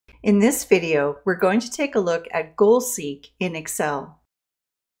In this video, we're going to take a look at GoalSeek in Excel.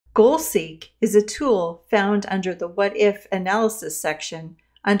 GoalSeek is a tool found under the What If Analysis section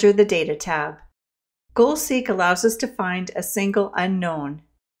under the Data tab. GoalSeek allows us to find a single unknown.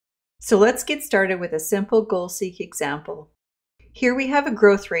 So let's get started with a simple GoalSeek example. Here we have a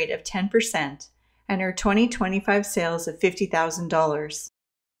growth rate of 10% and our 2025 sales of $50,000.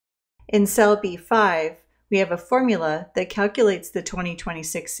 In cell B5, we have a formula that calculates the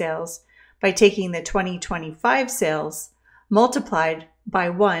 2026 sales by taking the 2025 sales multiplied by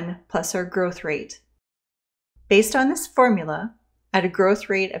 1 plus our growth rate. Based on this formula, at a growth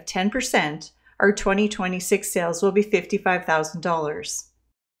rate of 10%, our 2026 sales will be $55,000.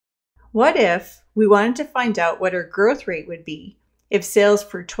 What if we wanted to find out what our growth rate would be if sales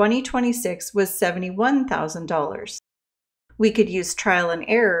for 2026 was $71,000? We could use trial and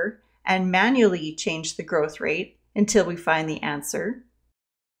error and manually change the growth rate until we find the answer.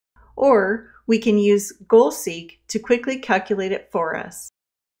 Or we can use GoalSeek to quickly calculate it for us.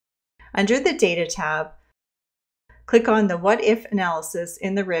 Under the Data tab, click on the What If Analysis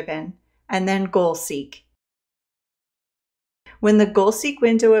in the ribbon and then GoalSeek. When the GoalSeek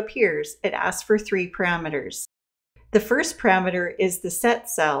window appears, it asks for 3 parameters. The first parameter is the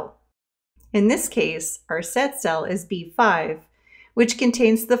set cell. In this case, our set cell is B5, which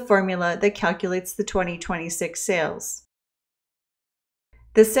contains the formula that calculates the 2026 sales.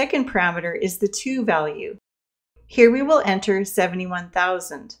 The second parameter is the to value. Here we will enter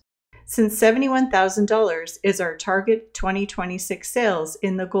 $71,000, since $71,000 is our target 2026 sales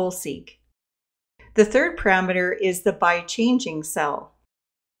in the GoalSeek. The third parameter is the by changing cell.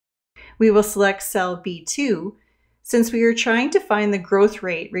 We will select cell B2 since we are trying to find the growth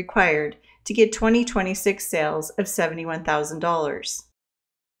rate required to get 2026 sales of $71,000.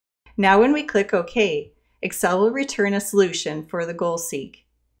 Now when we click OK, Excel will return a solution for the GoalSeek.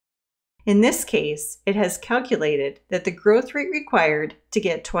 In this case, it has calculated that the growth rate required to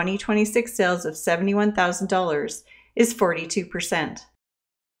get 2026 sales of $71,000 is 42%.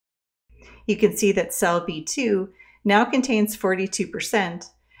 You can see that cell B2 now contains 42%,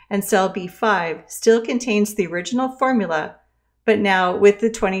 and cell B5 still contains the original formula, but now with the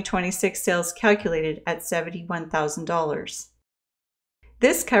 2026 sales calculated at $71,000.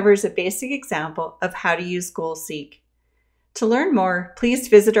 This covers a basic example of how to use GoalSeek. To learn more, please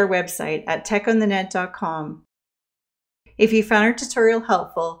visit our website at techonthenet.com. If you found our tutorial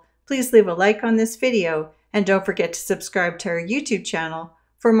helpful, please leave a like on this video and don't forget to subscribe to our YouTube channel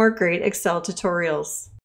for more great Excel tutorials.